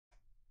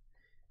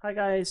Hi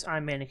guys,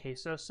 I'm Manny K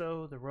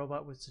SoSo, the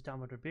robot with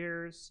speedometer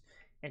beers,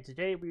 and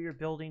today we are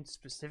building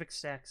specific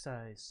stack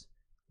size.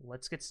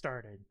 Let's get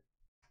started.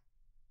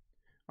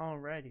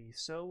 Alrighty,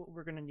 so what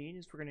we're gonna need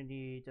is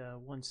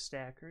one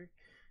stacker.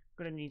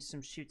 We're gonna need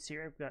some chutes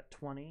here. I've got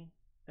 20.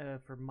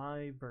 For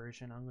my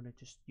version, I'm gonna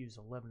just use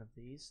 11 of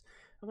these.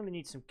 I'm gonna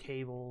need some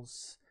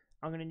cables.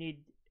 I'm gonna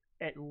need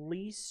at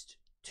least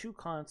 2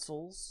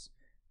 consoles.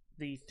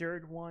 The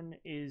third one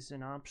is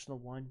an optional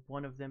one.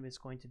 One of them is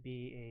going to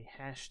be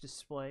a hash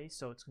display,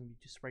 so it's going to be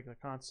just a regular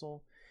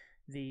console.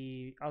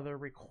 The other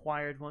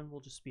required one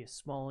will just be a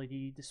small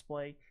LED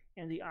display,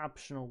 and the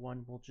optional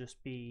one will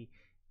just be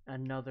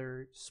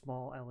another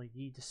small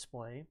LED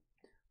display.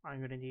 I'm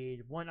going to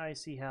need one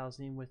IC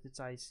housing with its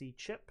IC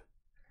chip.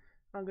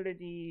 I'm going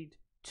to need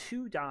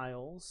 2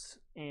 dials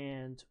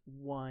and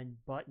 1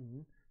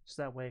 button,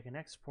 so that way I can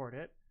export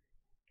it.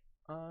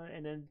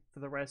 And then for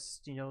the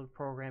rest, to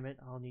program it,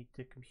 I'll need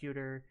the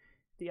computer,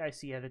 the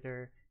IC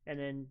editor, and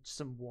then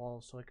some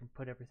walls so I can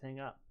put everything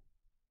up.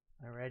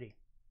 Alrighty,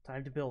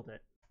 time to build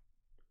it.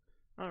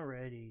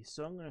 Alrighty,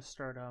 so I'm going to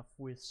start off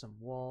with some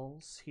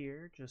walls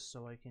here, just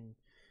so I can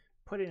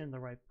put it in the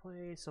right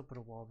place. I'll put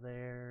a wall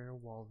there,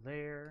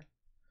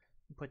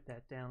 put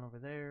that down over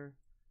there.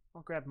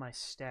 I'll grab my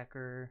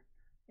stacker,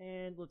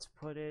 and let's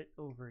put it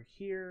over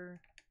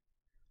here.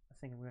 I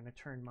think I'm going to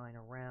turn mine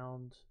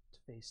around to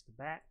face the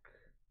back.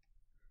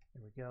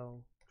 There we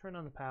go. Turn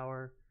on the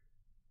power,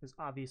 because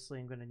obviously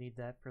I'm going to need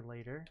that for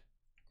later.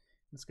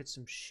 Let's get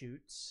some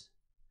chutes.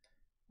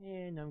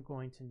 And I'm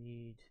going to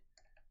need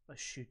a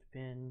chute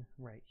pin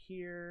right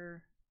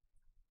here.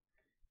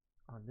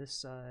 On this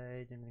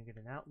side, I'm going to get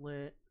an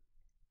outlet.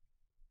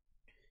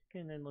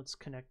 And then let's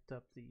connect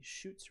up these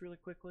chutes really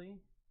quickly.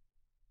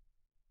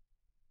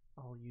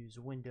 I'll use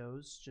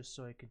Windows just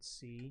so I can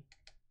see.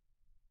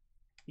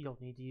 You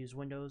don't need to use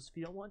Windows if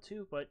you don't want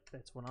to, but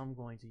that's what I'm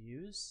going to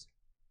use.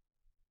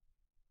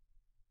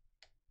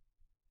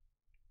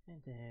 And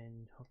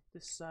then hook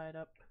this side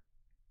up.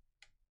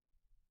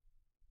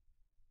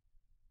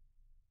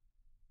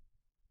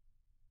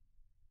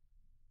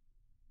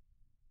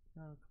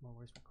 Oh, come on,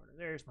 where's my corner?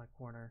 There's my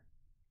corner.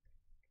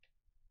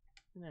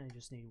 And then I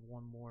just need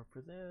one more for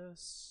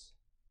this.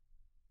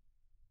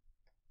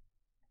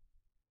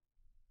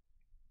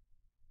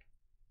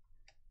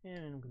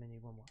 And I'm going to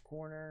need one more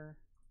corner.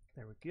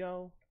 There we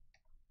go.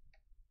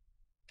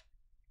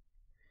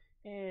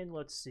 And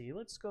let's see,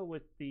 let's go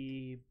with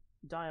the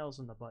dials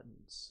and the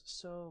buttons.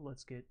 So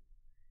let's get,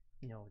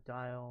 a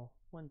dial,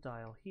 one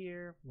dial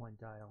here,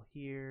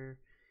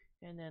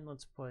 and then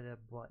let's put a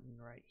button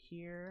right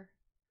here.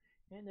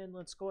 And then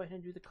let's go ahead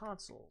and do the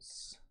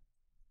consoles.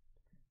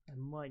 I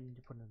might need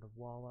to put another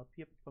wall up.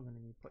 Yep, I'm going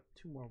to need to put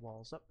 2 more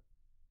walls up,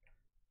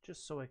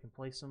 just so I can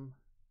place them.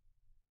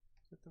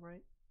 Is that the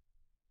right?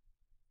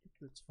 Yep,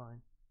 that's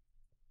fine.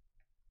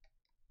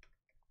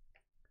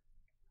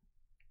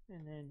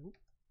 And then,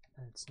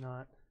 that's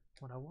not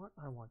what I want.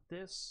 I want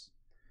this.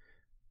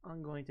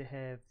 I'm going to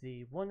have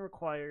the one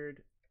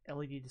required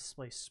LED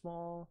display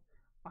small.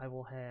 I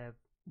will have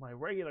my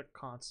regular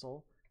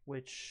console,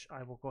 which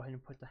I will go ahead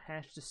and put the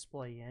hash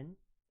display in.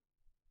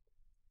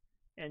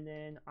 And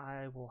then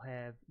I will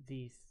have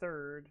the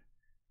third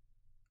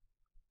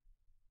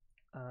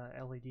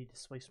LED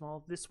display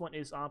small. This one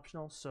is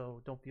optional,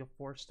 so don't feel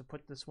forced to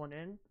put this one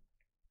in.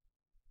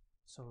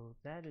 So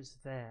that is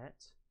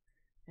that.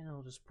 And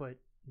I'll just put,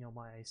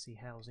 my IC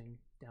housing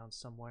down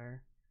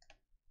somewhere.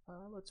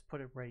 Let's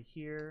put it right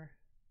here.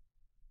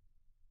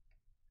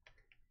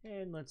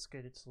 And let's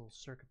get its little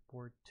circuit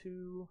board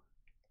too.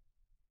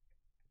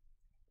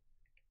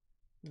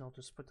 And I'll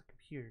just put the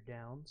computer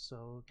down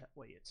so that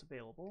way it's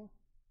available.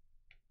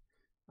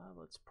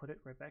 Let's put it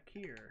right back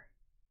here.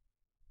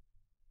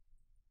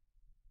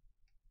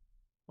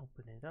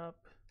 Open it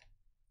up.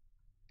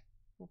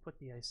 We'll put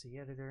the IC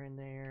editor in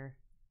there.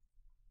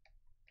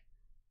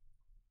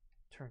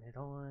 Turn it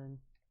on.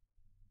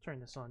 Turn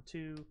this on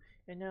too.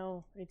 And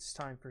now it's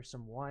time for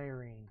some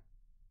wiring.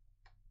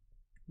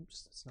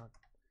 Oops, that's not the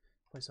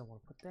place I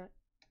want to put that.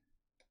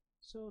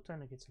 So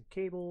time to get some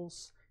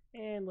cables.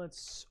 And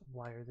let's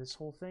wire this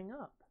whole thing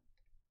up.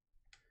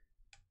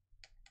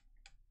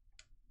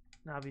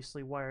 And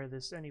obviously wire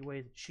this any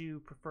way that you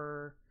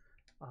prefer.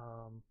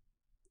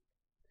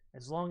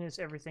 As long as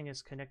everything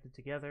is connected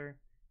together,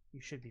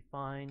 you should be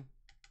fine.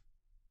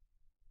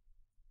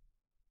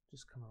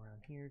 Just come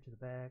around here to the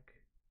back.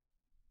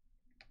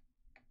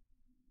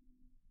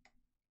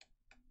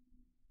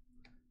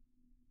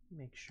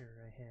 Make sure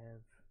I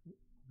have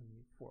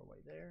the 4-way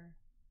there.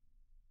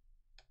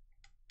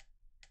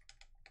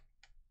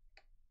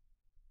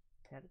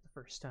 Had it the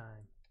first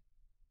time.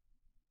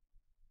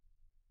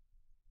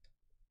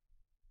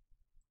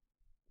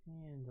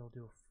 And I'll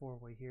do a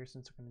 4-way here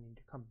since we're going to need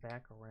to come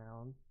back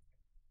around.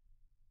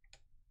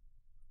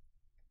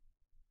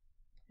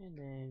 And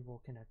then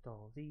we'll connect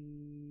all of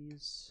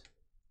these.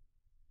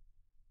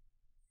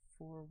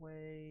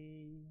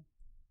 4-way.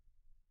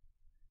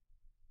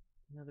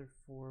 Another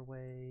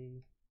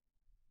 4-way.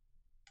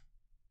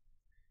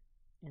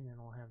 And then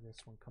I'll have this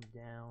one come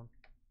down.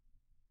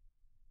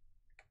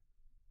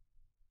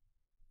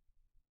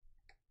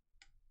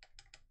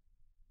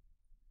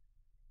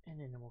 And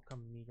then we'll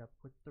come meet up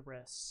with the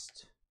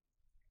rest.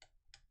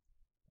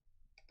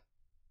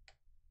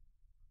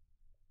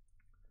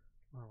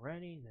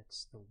 Alrighty,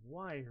 that's the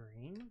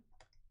wiring.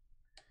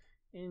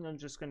 And I'm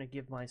just going to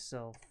give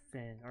myself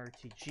an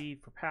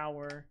RTG for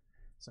power,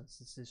 since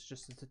this is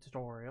just a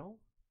tutorial.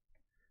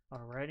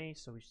 Alrighty,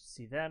 so we should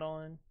see that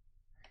on.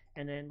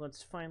 And then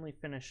let's finally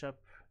finish up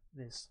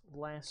this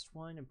last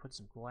one and put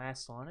some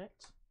glass on it.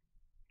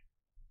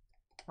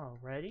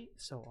 Alrighty,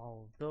 so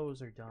all of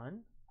those are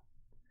done.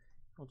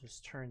 I'll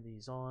just turn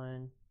these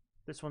on.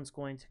 This one's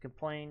going to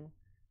complain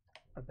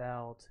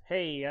about,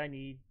 hey, I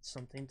need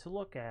something to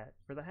look at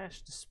for the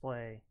hash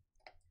display.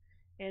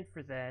 And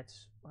for that,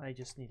 I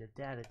just need a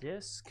data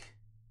disk.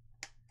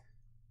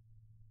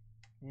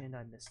 And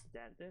I missed the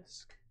data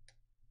disk.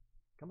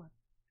 Come on.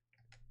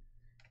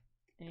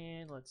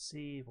 And let's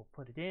see, we'll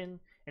put it in.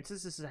 And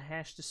since this is a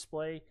hash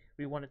display,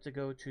 we want it to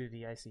go to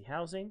the IC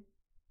housing.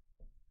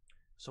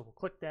 So we'll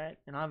click that,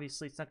 and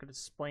obviously it's not going to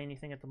display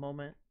anything at the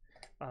moment.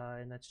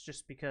 And that's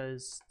just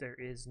because there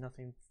is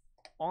nothing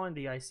on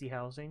the IC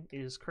housing.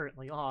 It is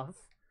currently off.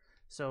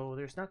 So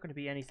there's not going to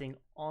be anything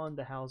on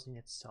the housing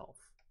itself.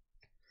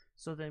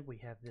 So then we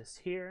have this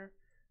here.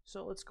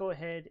 So let's go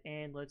ahead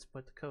and let's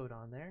put the code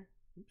on there.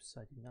 Oops,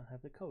 I did not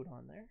have the code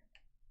on there.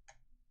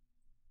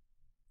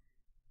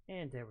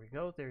 And there we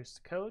go, there's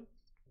the code.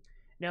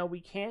 Now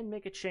we can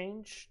make a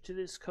change to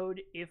this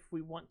code if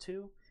we want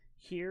to.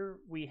 Here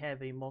we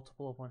have a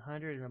multiple of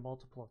 100 and a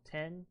multiple of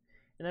 10.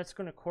 And that's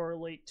going to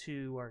correlate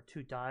to our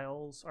two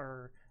dials,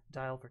 our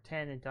dial for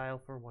 10 and dial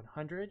for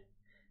 100.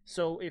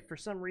 So if for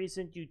some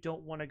reason you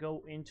don't want to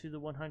go into the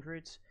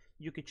 100s,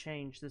 you could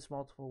change this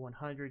multiple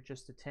 100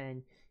 just to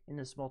 10 and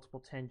this multiple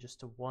 10 just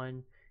to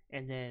 1.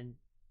 And then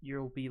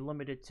you'll be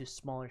limited to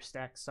smaller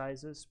stack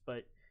sizes.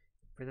 But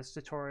for this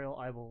tutorial,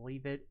 I will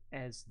leave it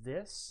as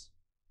this.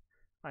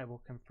 I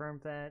will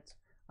confirm that.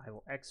 I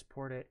will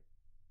export it.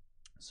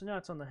 So now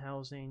it's on the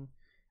housing.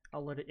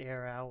 I'll let it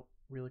air out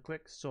really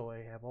quick so I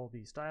have all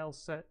these dials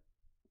set.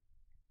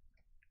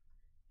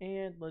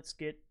 And let's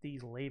get the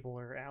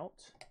labeler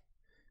out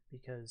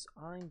because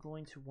I'm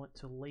going to want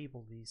to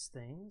label these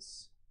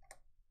things.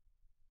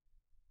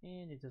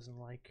 And it doesn't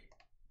like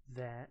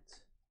that.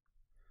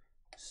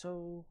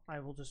 So I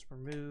will just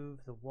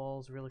remove the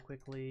walls really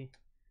quickly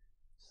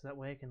so that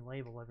way I can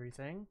label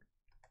everything.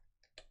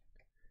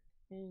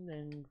 And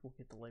then we'll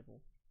get the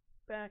label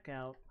back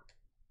out.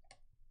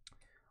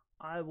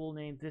 I will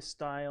name this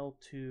dial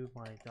to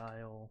my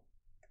dial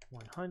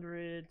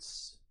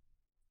 100s.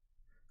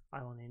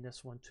 I will name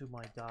this one to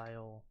my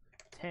dial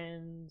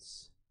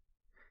 10s.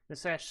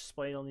 This hash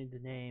display I'll need to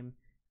name.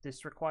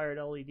 This required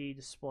LED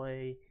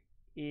display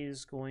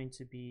is going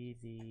to be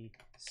the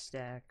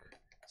stack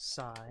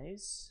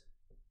size.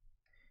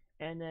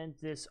 And then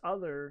this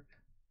other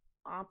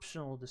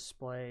optional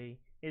display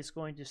is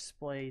going to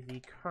display the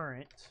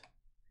current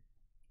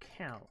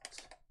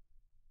count.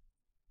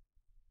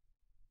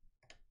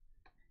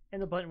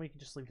 And the button, we can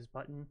just leave this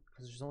button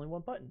because there's only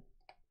one button.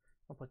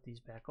 I'll put these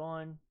back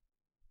on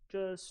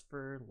just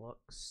for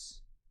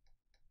looks.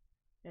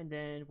 And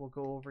then we'll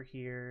go over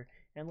here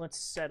and let's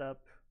set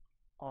up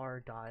our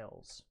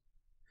dials.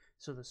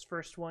 So this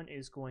first one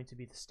is going to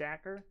be the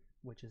stacker,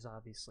 which is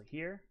obviously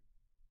here.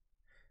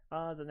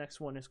 The next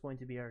one is going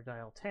to be our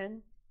dial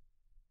 10.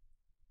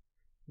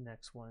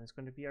 Next one is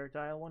going to be our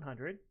dial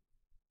 100.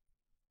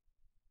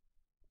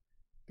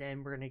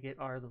 Then we're going to get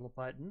our little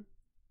button,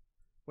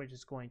 which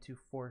is going to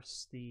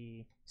force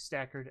the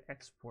stacker to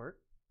export.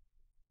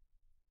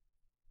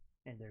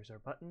 And there's our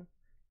button.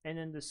 And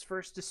then this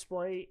first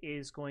display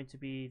is going to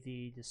be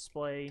the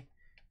display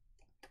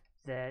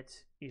that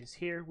is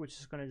here, which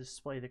is going to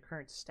display the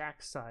current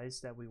stack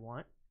size that we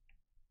want.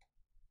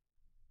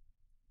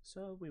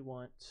 So we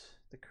want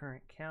the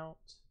current count.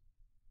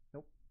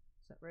 Nope,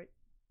 is that right?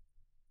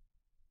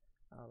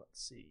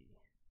 Let's see.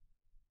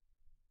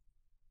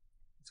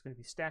 It's going to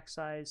be stack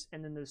size,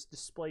 and then this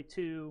display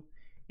 2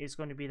 is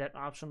going to be that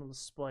optional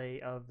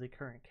display of the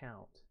current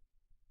count.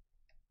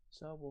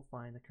 So we'll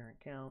find the current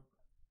count.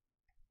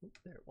 Oop,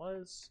 there it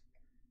was.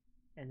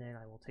 And then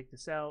I will take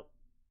this out,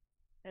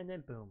 and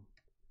then boom,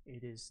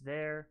 it is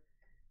there.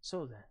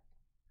 So then,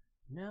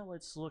 now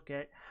let's look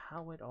at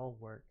how it all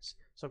works.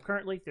 So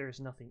currently there's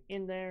nothing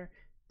in there.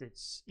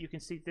 You can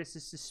see this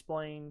is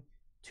displaying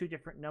two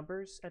different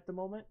numbers at the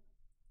moment.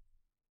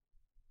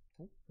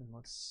 And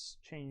let's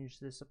change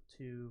this up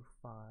to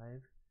 5.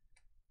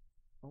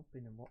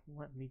 Open and won't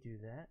let me do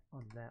that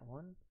on that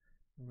one.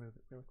 Remove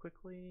it really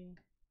quickly.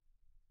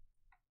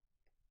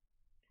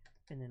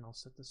 And then I'll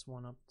set this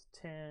one up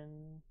to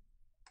 10.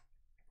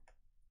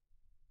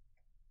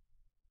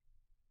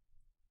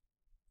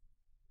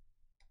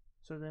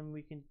 So then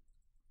we can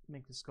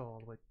make this go all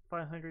the way to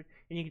 500.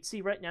 And you can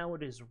see right now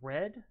it is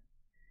red.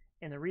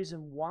 And the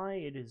reason why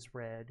it is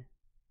red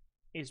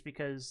is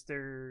because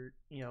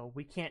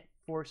we can't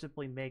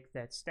forcibly make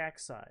that stack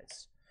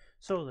size.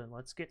 So then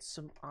let's get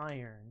some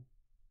iron.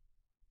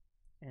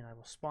 And I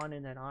will spawn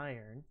in that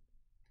iron.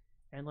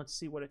 And let's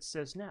see what it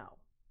says now.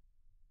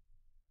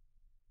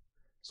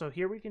 So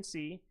here we can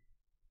see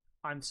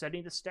I'm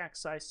setting the stack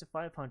size to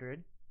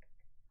 500.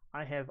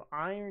 I have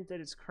iron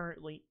that is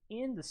currently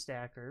in the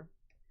stacker,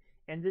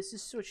 and this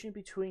is switching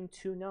between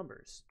two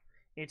numbers.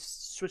 It's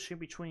switching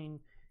between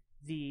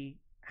the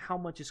how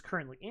much is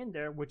currently in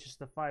there, which is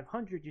the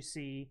 500 you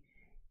see,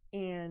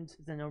 and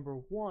the number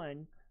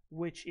 1,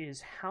 which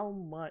is how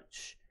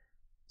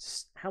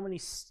many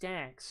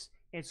stacks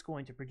it's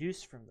going to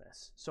produce from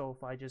this. So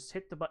if I just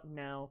hit the button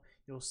now,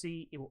 you'll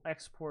see it will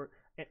export,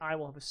 and I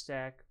will have a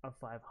stack of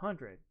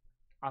 500.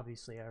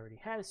 Obviously, I already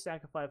had a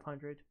stack of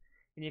 500,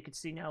 and you can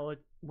see now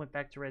it went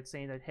back to red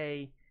saying that,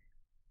 hey,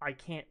 I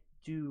can't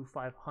do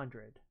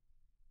 500.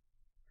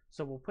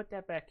 So we'll put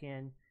that back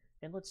in,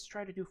 and let's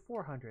try to do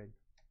 400.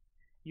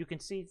 You can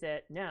see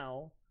that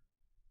now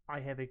I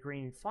have a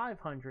green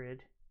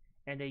 500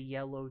 and a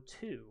yellow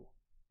 2.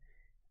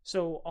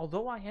 So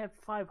although I have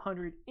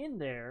 500 in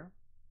there,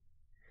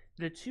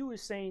 the 2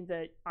 is saying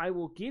that I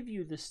will give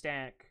you the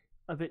stack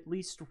of at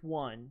least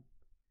 1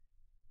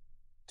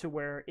 to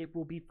where it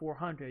will be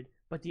 400,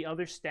 but the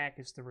other stack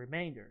is the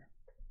remainder.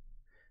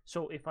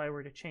 So if I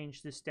were to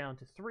change this down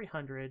to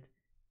 300,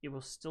 it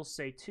will still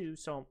say 2,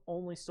 so I'm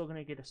only still going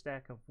to get a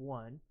stack of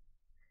 1.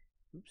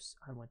 Oops,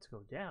 I went to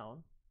go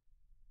down.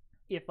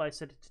 If I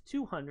set it to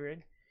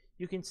 200,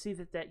 you can see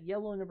that that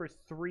yellow number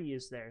 3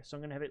 is there. So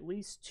I'm going to have at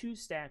least 2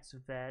 stacks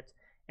of that,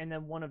 and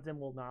then one of them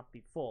will not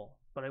be full,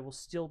 but I will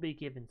still be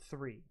given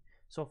 3.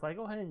 So if I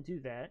go ahead and do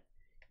that,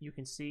 you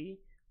can see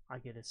I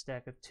get a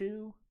stack of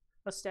 2,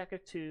 a stack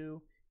of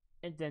 2,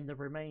 and then the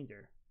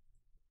remainder.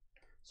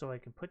 So I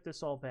can put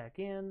this all back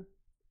in,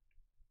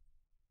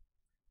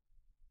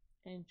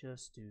 and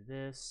just do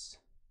this.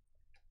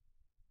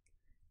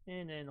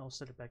 And then I'll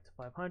set it back to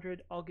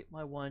 500. I'll get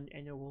my 1,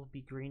 and it will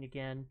be green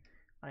again.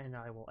 And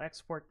I will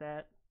export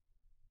that.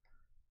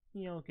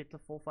 Get the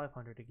full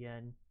 500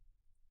 again.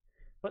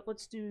 But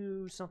let's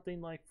do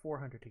something like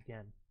 400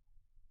 again.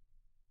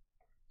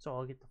 So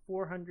I'll get the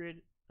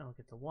 400, I'll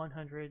get the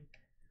 100.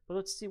 But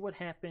let's see what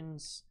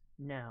happens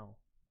now.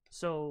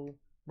 So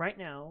right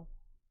now,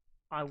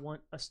 I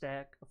want a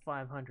stack of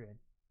 500.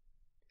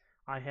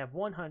 I have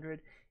 100,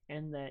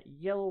 and that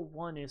yellow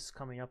 1 is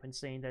coming up and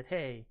saying that,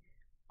 hey,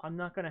 I'm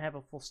not going to have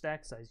a full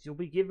stack size. You'll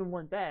be given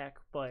one back,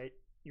 but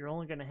you're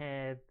only going to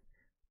have,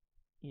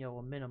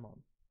 a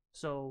minimum.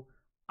 So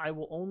I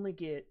will only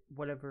get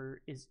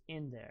whatever is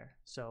in there.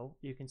 So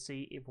you can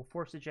see it will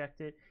force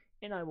eject it,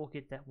 and I will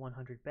get that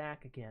 100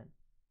 back again.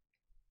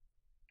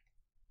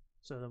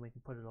 So then we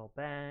can put it all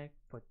back,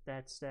 put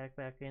that stack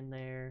back in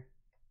there.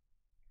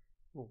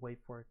 We'll wait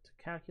for it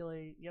to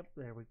calculate. Yep,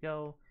 there we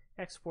go.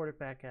 Export it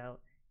back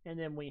out, and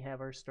then we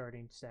have our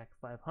starting stack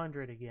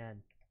 500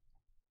 again.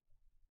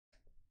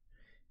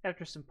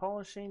 After some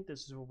polishing,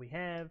 this is what we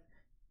have.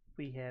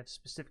 We have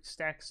specific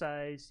stack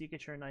size. You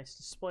get your nice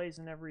displays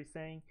and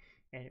everything,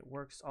 and it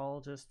works all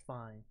just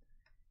fine.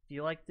 If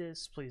you like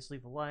this, please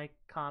leave a like,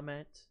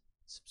 comment,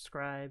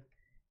 subscribe,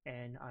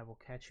 and I will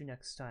catch you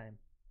next time.